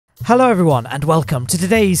Hello everyone and welcome to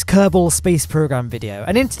today's Kerbal Space Program video.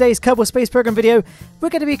 And in today's Kerbal Space Program video, we're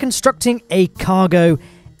going to be constructing a cargo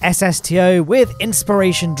SSTO with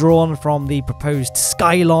inspiration drawn from the proposed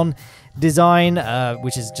Skylon design,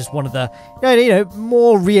 which is just one of the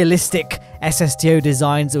more realistic SSTO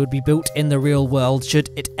designs that would be built in the real world should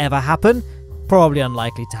it ever happen. Probably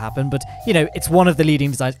unlikely to happen, but it's one of the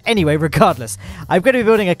leading designs. Anyway, regardless, I'm going to be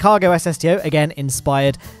building a cargo SSTO, again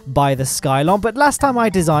inspired by the Skylon, but last time I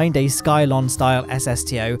designed a Skylon style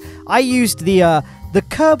SSTO, I used the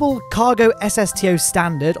Kerbal cargo SSTO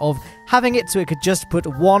standard of having it so it could just put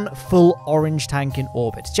one full orange tank in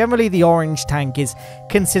orbit. Generally, the orange tank is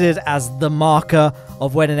considered as the marker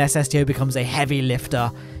of when an SSTO becomes a heavy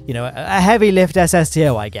lifter, a heavy lift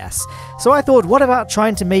SSTO, I guess. So I thought, what about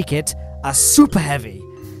trying to make it a super heavy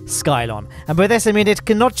Skylon? And by this I mean it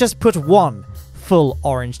cannot just put one full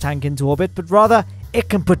orange tank into orbit, but rather it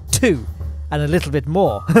can put two and a little bit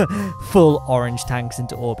more full orange tanks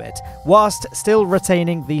into orbit, whilst still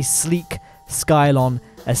retaining the sleek Skylon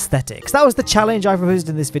aesthetics. That was the challenge I proposed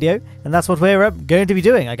in this video, and that's what we're going to be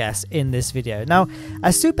doing, I guess, in this video. Now,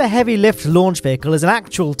 a super heavy lift launch vehicle is an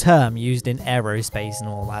actual term used in aerospace and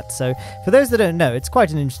all that, so for those that don't know, it's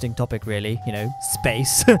quite an interesting topic really,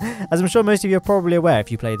 space, as I'm sure most of you are probably aware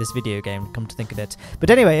if you play this video game, come to think of it.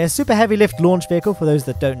 But anyway, a super heavy lift launch vehicle, for those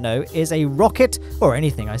that don't know, is a rocket, or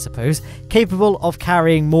anything I suppose, capable of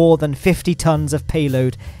carrying more than 50 tons of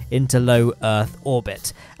payload into low Earth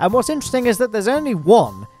orbit. And what's interesting is that there's only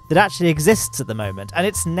one that actually exists at the moment, and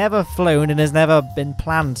it's never flown and has never been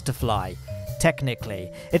planned to fly,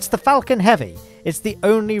 technically. It's the Falcon Heavy. It's the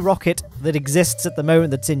only rocket that exists at the moment,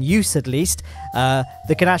 that's in use at least,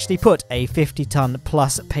 that can actually put a 50-ton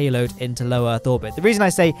plus payload into low Earth orbit. The reason I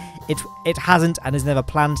say it hasn't and is never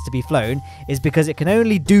planned to be flown is because it can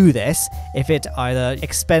only do this if it either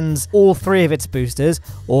expends all three of its boosters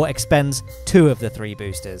or expends two of the three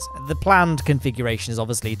boosters. The planned configuration is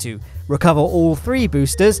obviously to recover all three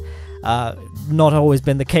boosters. Not always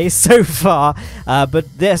been the case so far,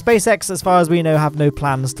 but the SpaceX, as far as we know, have no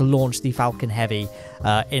plans to launch the Falcon Heavy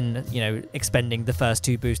in, expending the first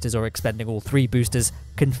two boosters or expending all three boosters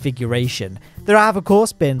configuration. There have, of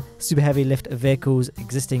course, been super heavy lift vehicles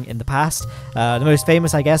existing in the past. The most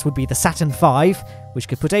famous, I guess, would be the Saturn V, which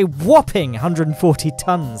could put a whopping 140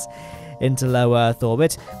 tons into low Earth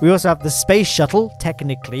orbit. We also have the Space Shuttle,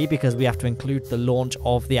 technically, because we have to include the launch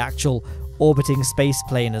of the actual orbiting space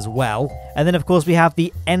plane as well. And then, of course, we have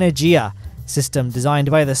the Energia system designed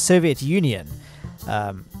by the Soviet Union.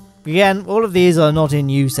 Again, all of these are not in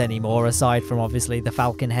use anymore, aside from obviously the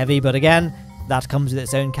Falcon Heavy, but again, that comes with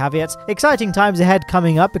its own caveats. Exciting times ahead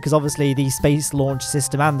coming up, because obviously the Space Launch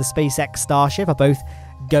System and the SpaceX Starship are both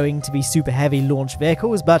going to be super heavy launch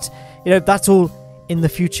vehicles, but that's all in the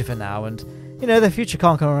future for now, and the future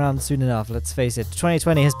can't come around soon enough. Let's face it,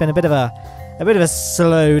 2020 has been a bit of a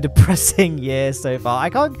slow, depressing year so far.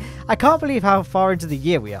 I can't believe how far into the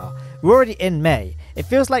year we are. We're already in May. It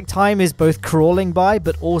feels like time is both crawling by,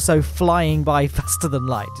 but also flying by faster than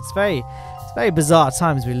light. It's very bizarre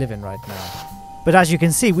times we live in right now. But as you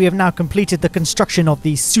can see, we have now completed the construction of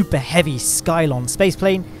the super heavy Skylon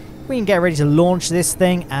spaceplane. We can get ready to launch this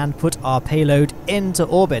thing and put our payload into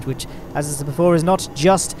orbit, which, as I said before, is not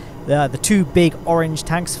just the two big orange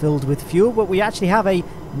tanks filled with fuel, but we actually have a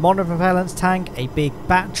monopropellant tank, a big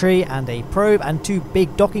battery, and a probe, and two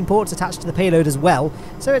big docking ports attached to the payload as well.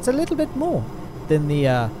 So it's a little bit more than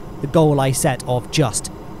the goal I set of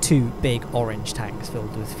just two big orange tanks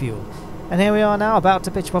filled with fuel. And here we are now, about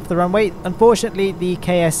to pitch off the runway. Unfortunately, the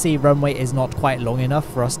KSC runway is not quite long enough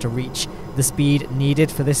for us to reach the speed needed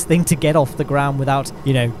for this thing to get off the ground without,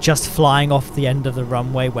 just flying off the end of the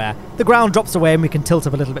runway where the ground drops away and we can tilt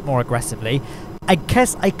up a little bit more aggressively. I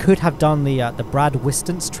guess I could have done the Brad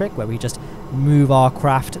Wistance trick, where we just move our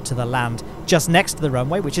craft to the land just next to the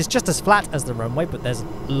runway, which is just as flat as the runway, but there's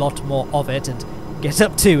a lot more of it, and get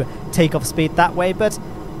up to takeoff speed that way. But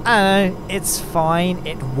it's fine.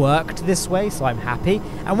 It worked this way, so I'm happy.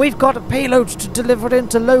 And we've got a payload to deliver it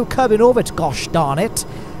into low Kerbal orbit. Gosh darn it.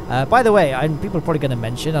 By the way, people are probably going to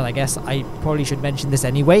mention, and I guess I probably should mention this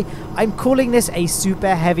anyway, I'm calling this a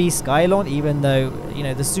super heavy Skylon, even though,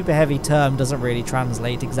 the super heavy term doesn't really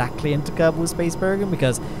translate exactly into Kerbal Space Program,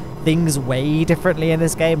 because things weigh differently in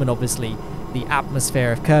this game, and obviously the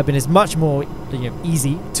atmosphere of Kerbin is much more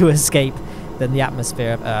easy to escape than the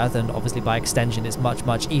atmosphere of Earth, and obviously by extension it's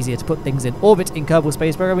much easier to put things in orbit in Kerbal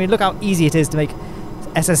Space Program. I mean, look how easy it is to make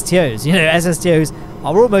SSTOs. SSTOs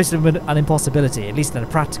are almost an impossibility, at least in a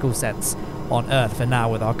practical sense, on Earth for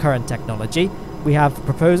now with our current technology. We have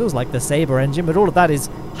proposals like the Sabre engine, but all of that is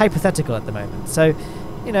hypothetical at the moment. So,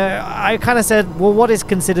 you know, I kind of said, well, what is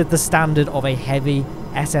considered the standard of a heavy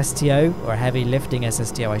SSTO, or a heavy lifting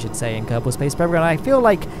SSTO, I should say, in Kerbal Space Program? And I feel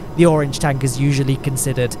like the orange tank is usually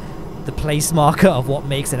considered the place marker of what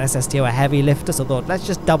makes an SSTO a heavy lifter, so I thought, let's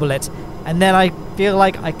just double it. And then I feel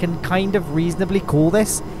like I can kind of reasonably call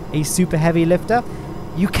this a super heavy lifter.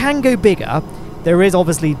 You can go bigger. There is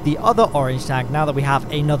obviously the other orange tank, now that we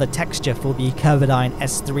have another texture for the Kerbal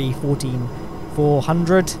S3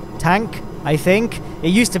 14400 tank, I think. It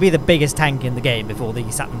used to be the biggest tank in the game before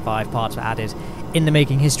the Saturn V parts were added in the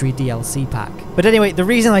Making History DLC pack. But anyway, the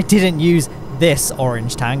reason I didn't use this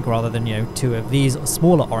orange tank rather than, you know, two of these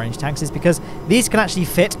smaller orange tanks is because these can actually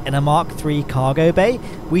fit in a Mark III cargo bay.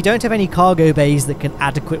 We don't have any cargo bays that can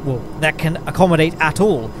that can accommodate at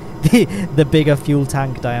all the bigger fuel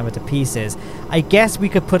tank diameter pieces. I guess we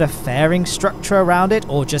could put a fairing structure around it,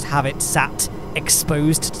 or just have it sat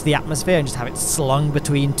exposed to the atmosphere and just have it slung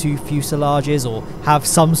between two fuselages, or have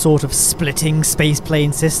some sort of splitting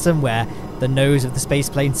spaceplane system where the nose of the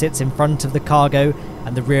spaceplane sits in front of the cargo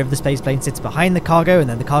and the rear of the spaceplane sits behind the cargo, and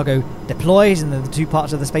then the cargo deploys and then the two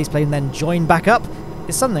parts of the spaceplane then join back up.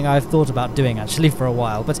 It's something I've thought about doing actually for a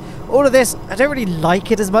while, but all of this, I don't really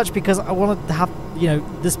like it as much because I want to have, you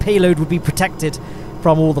know, this payload would be protected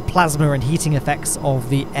from all the plasma and heating effects of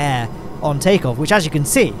the air on takeoff, which, as you can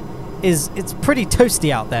see, it's pretty toasty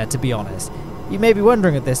out there, to be honest. You may be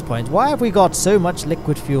wondering at this point, why have we got so much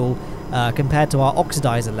liquid fuel compared to our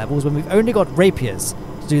oxidizer levels when we've only got Rapiers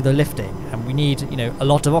to do the lifting, and we need, you know, a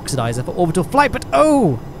lot of oxidizer for orbital flight? But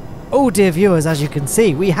oh dear viewers, as you can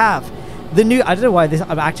see, we have the new, I don't know why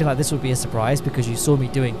I'm acting like this would be a surprise, because you saw me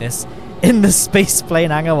doing this in the space plane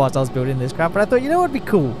hangar whilst I was building this crap, but I thought, you know what would be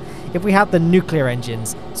cool if we had the nuclear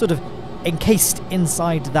engines sort of encased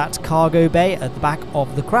inside that cargo bay at the back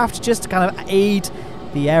of the craft, just to kind of aid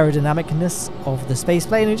the aerodynamicness of the space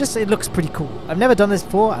plane. And it looks pretty cool. I've never done this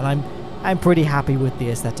before, and I'm pretty happy with the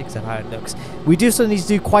aesthetics of how it looks. We do still need to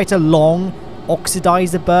do quite a long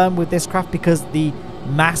oxidizer burn with this craft, because the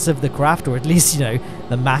mass of the craft, or at least, you know,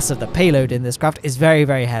 the mass of the payload in this craft, is very,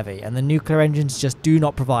 very heavy, and the nuclear engines just do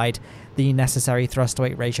not provide the necessary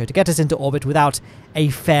thrust-to-weight ratio to get us into orbit without a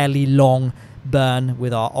fairly long burn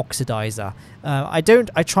with our oxidizer. I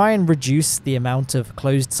try and reduce the amount of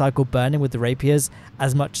closed cycle burning with the Rapiers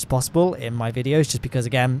as much as possible in my videos, just because,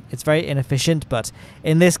 again, it's very inefficient, but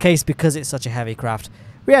in this case, because it's such a heavy craft,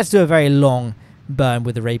 we had to do a very long burn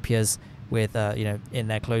with the Rapiers with, you know, in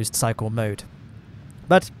their closed cycle mode.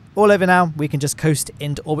 But all over now, we can just coast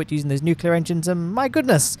into orbit using those nuclear engines, and my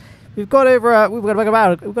goodness, we've got about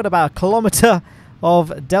a kilometer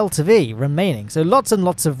of delta V remaining, so lots and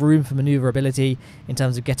lots of room for maneuverability in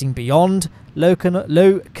terms of getting beyond low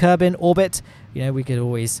Kerbin orbit. You know, we could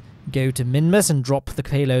always go to Minmus and drop the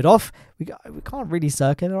payload off. We can't really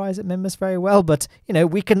circularize at Minmus very well, but you know,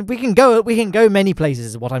 we can go many places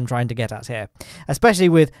is what I'm trying to get at here, especially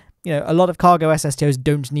with, you know, a lot of cargo SSTOs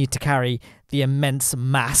don't need to carry the immense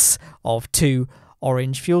mass of two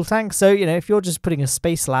orange fuel tanks. So, you know, if you're just putting a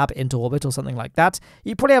space lab into orbit or something like that,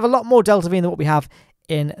 you probably have a lot more delta V than what we have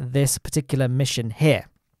in this particular mission here.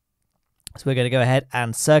 So we're going to go ahead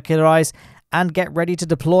and circularize and get ready to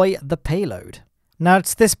deploy the payload. Now,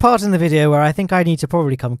 it's this part in the video where I think I need to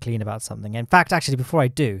probably come clean about something. In fact, actually, before I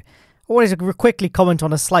do, I wanted to quickly comment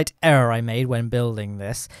on a slight error I made when building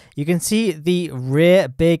this. You can see the rear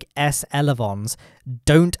big S elevons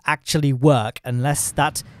don't actually work unless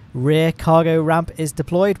that rear cargo ramp is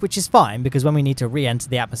deployed, which is fine, because when we need to re-enter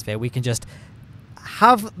the atmosphere, we can just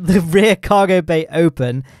have the rear cargo bay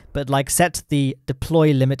open, but like set the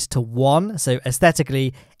deploy limit to 1, so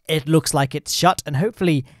aesthetically it looks like it's shut, and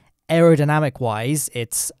hopefully aerodynamic wise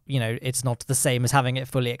it's, you know, it's not the same as having it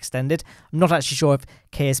fully extended. I'm not actually sure if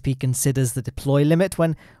KSP considers the deploy limit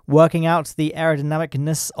when working out the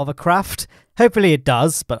aerodynamicness of a craft. Hopefully it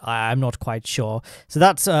does, but I'm not quite sure. So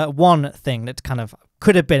that's one thing that kind of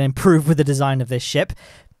could have been improved with the design of this ship.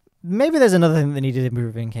 Maybe there's another thing that needed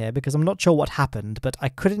improving here, because I'm not sure what happened, but I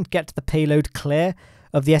couldn't get the payload clear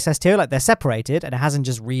of the SSTO. Like, they're separated, and it hasn't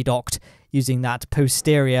just redocked using that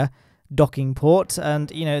posterior docking port.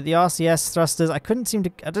 And, you know, the RCS thrusters, I couldn't seem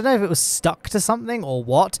to, I don't know if it was stuck to something or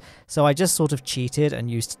what, so I just sort of cheated and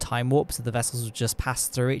used time warp so the vessels would just pass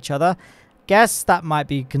through each other. Guess that might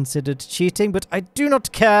be considered cheating, but I do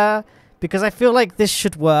not care, because I feel like this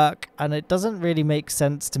should work, and it doesn't really make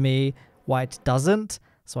sense to me why it doesn't,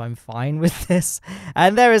 so I'm fine with this.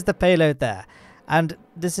 And there is the payload there. And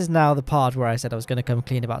this is now the part where I said I was going to come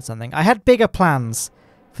clean about something. I had bigger plans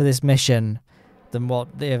for this mission than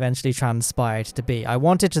what they eventually transpired to be. I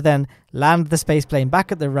wanted to then land the spaceplane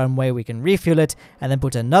back at the runway, we can refuel it, and then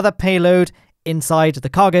put another payload inside the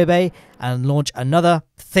cargo bay and launch another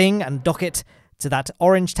thing and dock it to that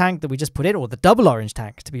orange tank that we just put in, or the double orange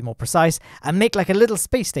tank to be more precise, and make like a little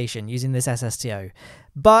space station using this SSTO.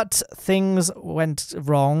 But things went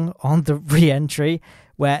wrong on the re-entry,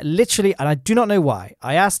 where literally, and I do not know why,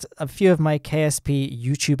 I asked a few of my KSP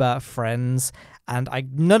YouTuber friends, and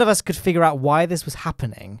none of us could figure out why this was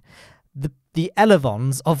happening. The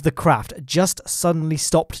elevons of the craft just suddenly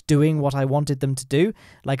stopped doing what I wanted them to do.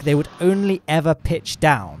 Like, they would only ever pitch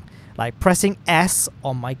down. Like, pressing S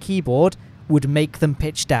on my keyboard would make them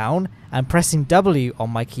pitch down, and pressing W on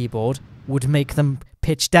my keyboard would make them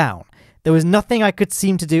pitch down. There was nothing I could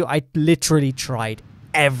seem to do. I literally tried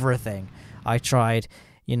everything. I tried,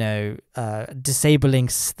 disabling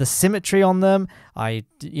the symmetry on them. I,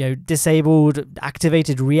 disabled,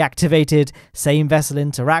 activated, reactivated same vessel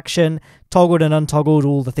interaction, toggled and untoggled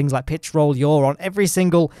all the things like pitch, roll, yaw on every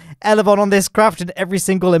single elevon on this craft in every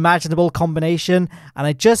single imaginable combination, and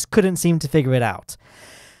I just couldn't seem to figure it out.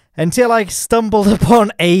 Until I stumbled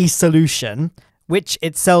upon a solution, which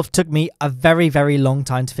itself took me a very, very long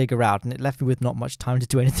time to figure out, and it left me with not much time to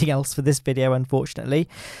do anything else for this video, unfortunately.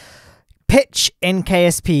 Pitch in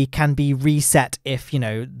KSP can be reset if,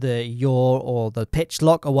 the yaw or the pitch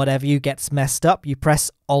lock or whatever gets messed up. You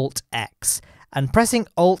press Alt-X, and pressing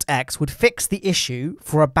Alt-X would fix the issue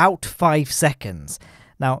for about 5 seconds.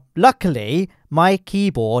 Now, luckily, my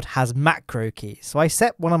keyboard has macro keys, so I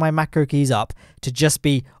set one of my macro keys up to just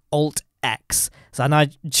be Alt-X. So now,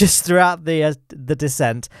 just throughout the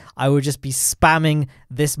descent, I would just be spamming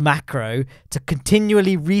this macro to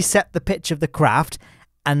continually reset the pitch of the craft,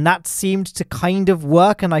 and that seemed to kind of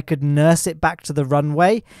work, and I could nurse it back to the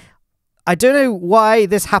runway. I don't know why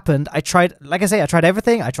this happened. I tried, like I say, I tried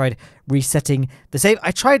everything. I tried resetting the save.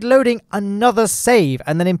 I tried loading another save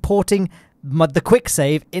and then importing the quick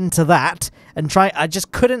save into that, and I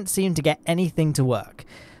just couldn't seem to get anything to work.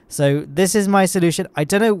 So this is my solution. I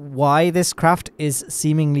don't know why this craft is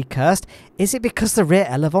seemingly cursed. Is it because the rear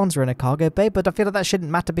elevons are in a cargo bay? But I feel like that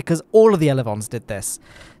shouldn't matter because all of the elevons did this.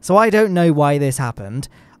 So I don't know why this happened.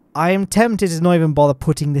 I am tempted to not even bother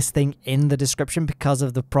putting this thing in the description because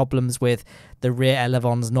of the problems with the rear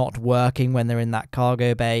elevons not working when they're in that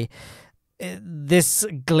cargo bay. This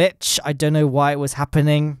glitch, I don't know why it was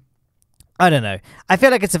happening. I don't know. I feel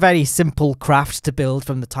like it's a very simple craft to build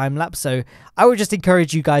from the time-lapse, so I would just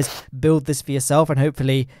encourage you guys build this for yourself, and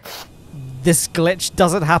hopefully this glitch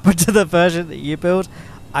doesn't happen to the version that you build.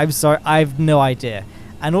 I'm sorry, I have no idea.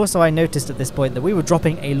 And also I noticed at this point that we were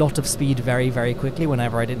dropping a lot of speed very, very quickly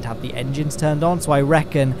whenever I didn't have the engines turned on, so I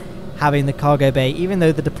reckon having the cargo bay, even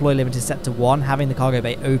though the deploy limit is set to 1, having the cargo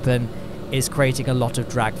bay open is creating a lot of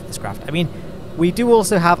drag for this craft. I mean, we do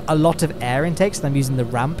also have a lot of air intakes, and I'm using the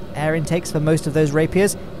ramp air intakes for most of those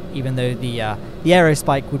rapiers, even though the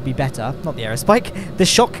aerospike would be better. Not the aerospike, the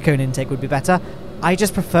shock cone intake would be better. I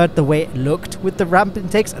just preferred the way it looked with the ramp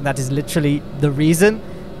intakes, and that is literally the reason.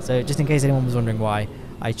 So just in case anyone was wondering why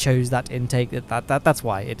I chose that intake, that's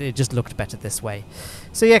why. It just looked better this way.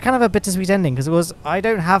 So yeah, kind of a bittersweet ending, because I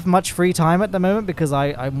don't have much free time at the moment because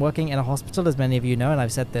I'm working in a hospital, as many of you know, and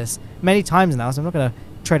I've said this many times now, so I'm not going to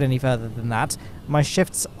tread any further than that. My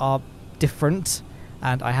shifts are different,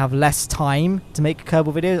 and I have less time to make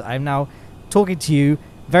Kerbal videos. I'm now talking to you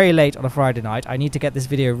very late on a Friday night. I need to get this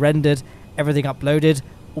video rendered, everything uploaded,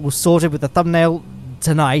 all sorted with the thumbnail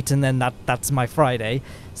tonight, and then that's my Friday.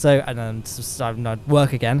 So, and then I'm not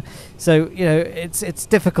work again. So, it's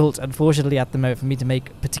difficult, unfortunately, at the moment for me to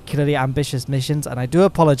make particularly ambitious missions, and I do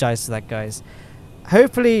apologize for that, guys.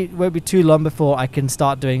 Hopefully it won't be too long before I can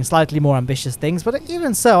start doing slightly more ambitious things, but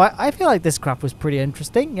even so, I feel like this craft was pretty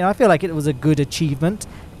interesting. I feel like it was a good achievement.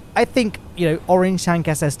 I think, orange tank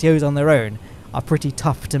SSTOs on their own are pretty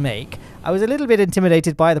tough to make. I was a little bit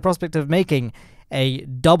intimidated by the prospect of making a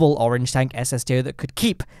double orange tank SSTO that could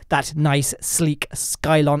keep that nice, sleek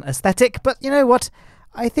Skylon aesthetic, but you know what?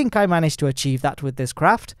 I think I managed to achieve that with this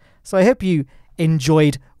craft, so I hope you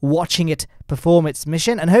enjoyed watching it perform its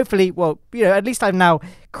mission, and hopefully, well, at least I've now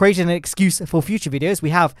created an excuse for future videos. We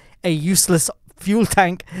have a useless fuel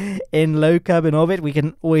tank in low Kerbal orbit. We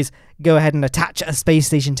can always go ahead and attach a space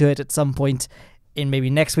station to it at some point in maybe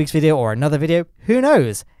next week's video or another video. Who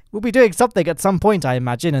knows? We'll be doing something at some point, I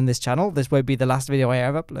imagine, in this channel. This won't be the last video I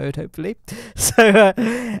ever upload, hopefully. So,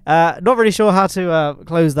 not really sure how to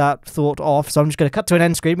close that thought off, so I'm just going to cut to an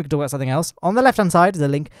end screen. We can talk about something else. On the left-hand side is a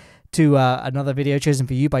link to another video chosen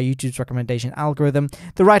for you by YouTube's recommendation algorithm.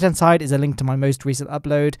 The right-hand side is a link to my most recent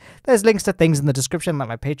upload. There's links to things in the description, like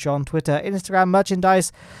my Patreon, Twitter, Instagram,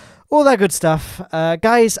 merchandise, all that good stuff.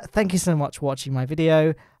 Guys, thank you so much for watching my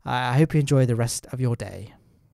video. I hope you enjoy the rest of your day.